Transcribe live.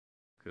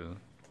Cool.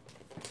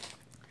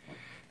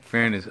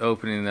 Farron is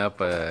opening up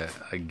a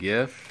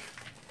gift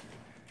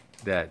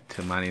that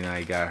Tamani and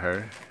I got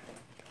her.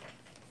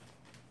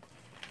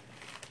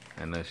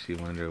 I know she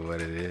wondered what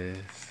it is.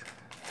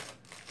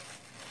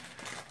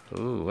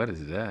 Ooh, what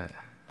is that?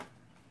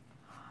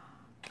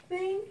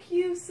 Thank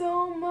you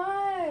so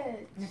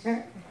much.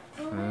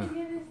 Oh my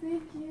goodness,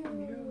 thank you.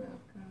 You're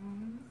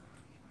welcome.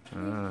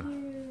 Thank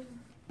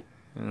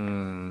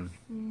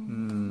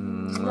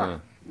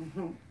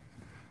you.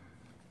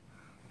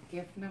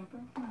 Gift number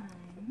 1.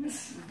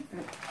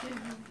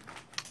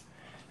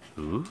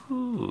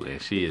 Ooh,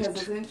 and she is.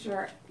 Because isn't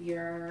your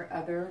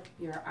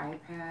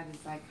iPad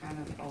is like kind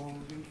of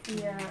old?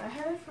 Yeah, I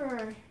had it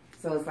for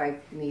So it's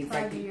like needs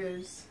 5 like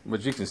years.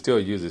 But you can still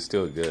use it,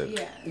 still good.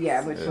 Yeah.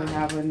 yeah, but you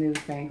have a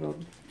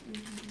newfangled.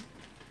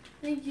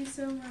 Thank you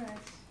so much.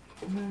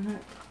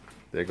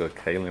 There go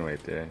Kaylin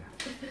right there.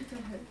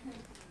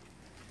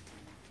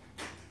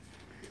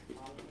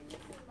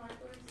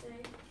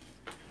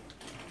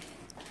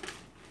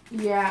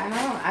 Yeah, and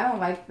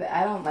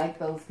I don't like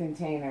those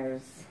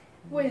containers.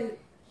 Wait.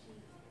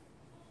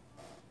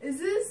 Is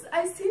this?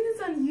 I've seen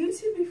this on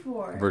YouTube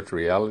before. Virtual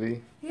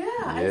reality? Yeah,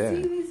 Yeah. I've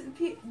seen these.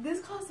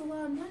 This costs a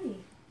lot of money.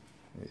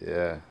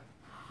 Yeah.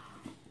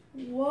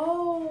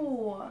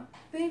 Whoa.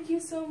 Thank you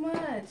so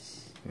much.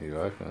 You're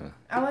welcome.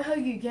 I will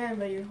hug you again,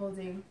 but you're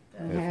holding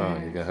It's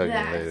fine. You can hug me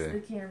that's later. the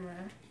camera.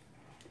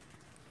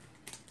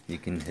 You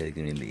can hug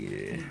me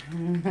later.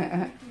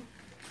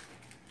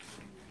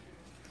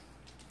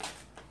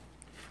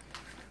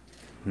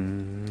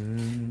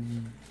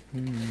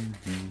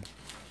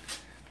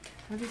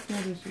 I just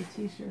noticed your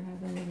t-shirt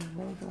had a little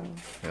logo.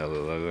 Got a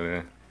little logo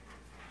there.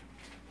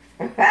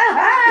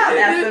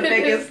 That's the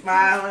biggest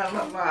smile of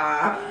my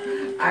mom.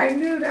 I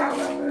knew that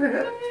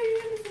one.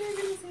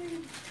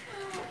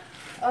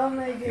 Oh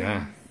my goodness.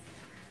 Yeah.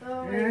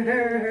 Oh my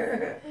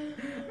goodness.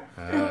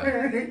 Oh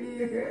my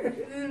goodness.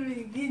 Oh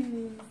my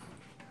goodness.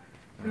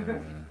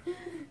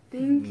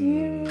 Thank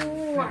you.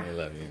 I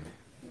love you.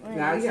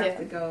 Now you have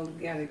to go.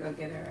 You gotta go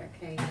get her a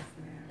case now.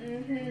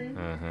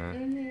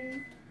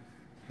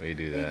 We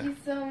do that. Thank you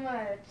so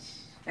much.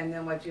 And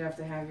then what? You have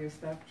to have your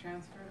stuff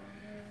transferred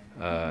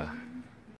over?